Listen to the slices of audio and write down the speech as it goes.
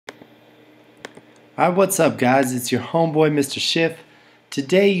Alright, what's up guys? It's your homeboy Mr. Schiff.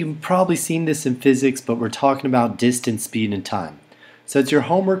 Today you've probably seen this in physics, but we're talking about distance, speed, and time. So it's your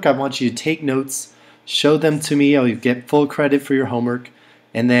homework. I want you to take notes, show them to me. I'll get full credit for your homework,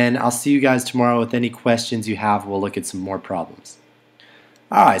 and then I'll see you guys tomorrow with any questions you have. We'll look at some more problems.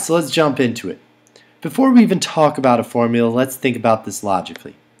 Alright, so let's jump into it. Before we even talk about a formula, let's think about this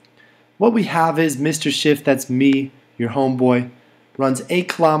logically. What we have is Mr. Schiff, that's me, your homeboy, runs 8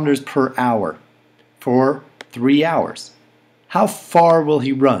 kilometers per hour for 3 hours. How far will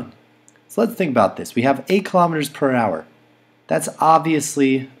he run? So let's think about this. We have 8 kilometers per hour. That's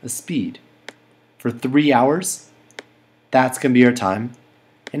obviously a speed. For 3 hours, that's going to be our time.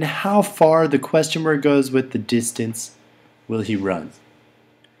 And how far, the question mark goes with the distance, will he run?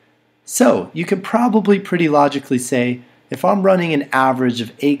 So you can probably pretty logically say, if I'm running an average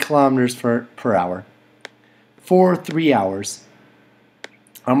of 8 kilometers per hour for 3 hours,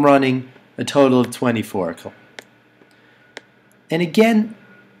 I'm running a total of 24. And again,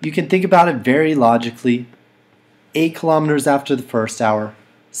 you can think about it very logically. 8 kilometers after the first hour,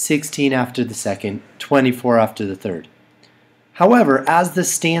 16 after the second, 24 after the third. However, as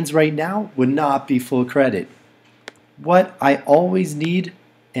this stands right now, would not be full credit. What I always need,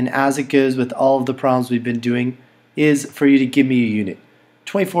 and as it goes with all of the problems we've been doing, is for you to give me a unit.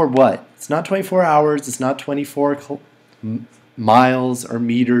 24 what? It's not 24 hours, it's not 24 miles or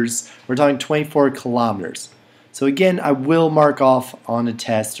meters. We're talking 24 kilometers. So again, I will mark off on a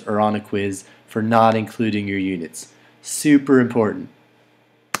test or on a quiz for not including your units. Super important.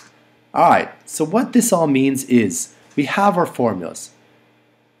 Alright, so what this all means is we have our formulas.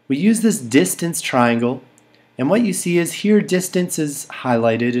 We use this distance triangle, and what you see is here distance is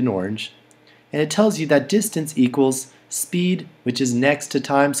highlighted in orange, and it tells you that distance equals speed, which is next to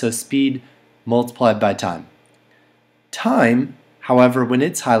time, so speed multiplied by time. Time, however, when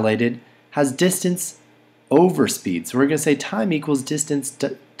it's highlighted, has distance over speed. So we're going to say time equals distance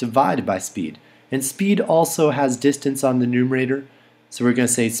divided by speed. And speed also has distance on the numerator. So we're going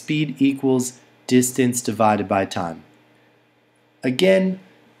to say speed equals distance divided by time. Again,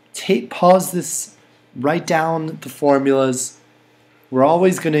 pause this, write down the formulas. We're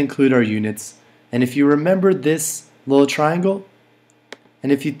always going to include our units. And if you remember this little triangle, and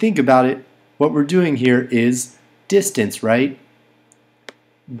if you think about it, what we're doing here is distance, right?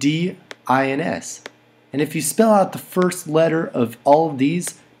 D-I-N-S. And if you spell out the first letter of all of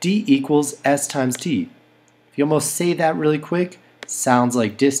these, D equals S times T. If you almost say that really quick, sounds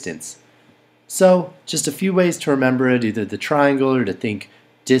like distance. So, just a few ways to remember it, either the triangle or to think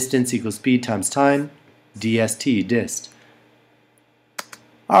distance equals speed times time, DST, dist.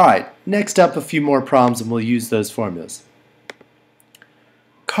 Alright, next up a few more problems and we'll use those formulas.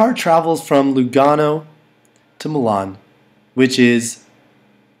 Car travels from Lugano to Milan, which is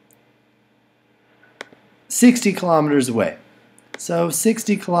 60 kilometers away. So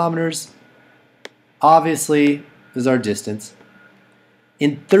 60 kilometers obviously is our distance.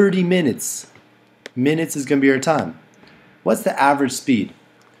 In 30 minutes, minutes is going to be our time. What's the average speed?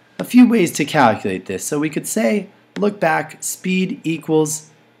 A few ways to calculate this. So we could say, look back, speed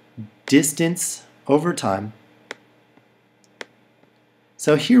equals distance over time.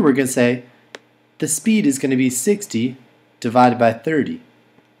 So here we're going to say the speed is going to be 60 divided by 30.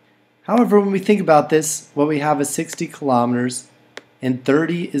 However, when we think about this, what we have is 60 kilometers and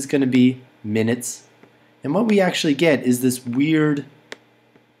 30 is going to be minutes. And what we actually get is this weird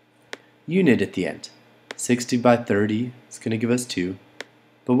unit at the end. 60 by 30 is going to give us 2.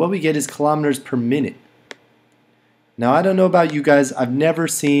 But what we get is kilometers per minute. Now, I don't know about you guys. I've never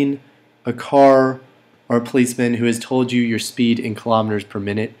seen a car or a policeman who has told you your speed in kilometers per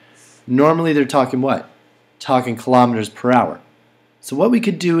minute. Normally, they're talking what? Talking kilometers per hour. So what we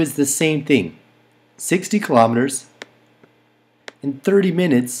could do is the same thing. 60 kilometers in 30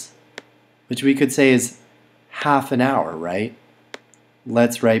 minutes, which we could say is half an hour, right?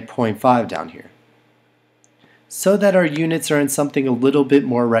 Let's write 0.5 down here. So that our units are in something a little bit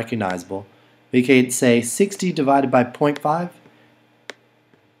more recognizable, we could say 60 divided by 0.5.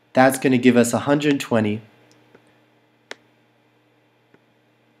 That's going to give us 120.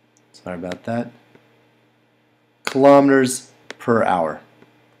 Sorry about that. Kilometers per hour.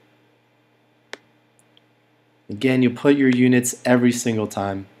 Again, you put your units every single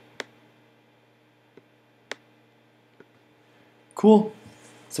time. Cool.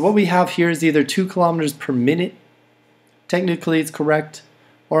 So what we have here is either 2 kilometers per minute, technically it's correct,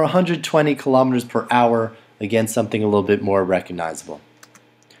 or 120 kilometers per hour, again something a little bit more recognizable.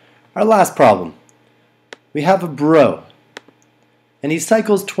 Our last problem. We have a bro, and he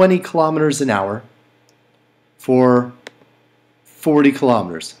cycles 20 kilometers an hour for 40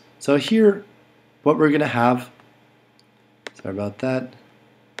 kilometers. So here what we're going to have, sorry about that,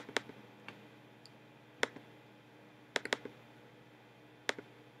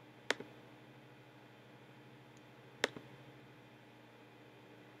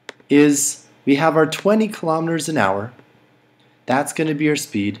 is we have our 20 kilometers an hour. That's going to be our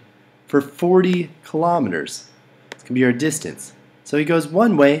speed for 40 kilometers. It's going to be our distance. So he goes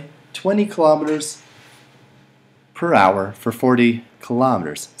one way, 20 kilometers per hour for 40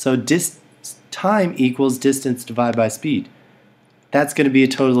 kilometers. So time equals distance divided by speed. That's going to be a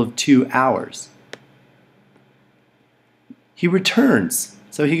total of 2 hours. He returns.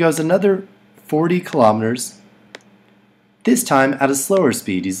 So he goes another 40 kilometers, this time at a slower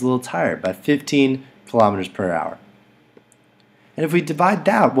speed. He's a little tired, by 15 kilometers per hour. And if we divide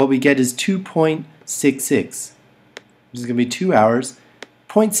that, what we get is 2.66, which is going to be 2 hours.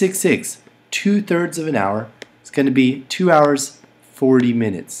 0.66, 2/3 of an hour, is going to be 2 hours, 40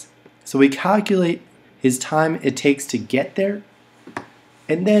 minutes. So we calculate his time it takes to get there,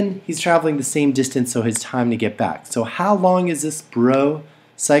 and then he's traveling the same distance, so his time to get back. So how long is this bro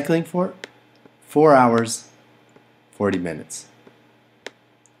cycling for? 4 hours, 40 minutes.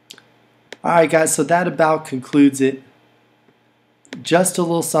 Alright guys, so that about concludes it. Just a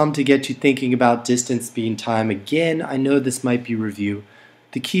little sum to get you thinking about distance, speed, and time. Again, I know this might be review.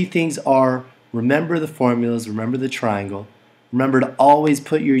 The key things are, remember the formulas, remember the triangle, remember to always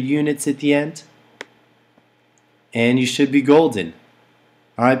put your units at the end, and you should be golden.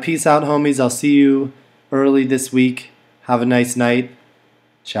 Alright, peace out homies. I'll see you early this week. Have a nice night.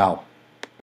 Ciao.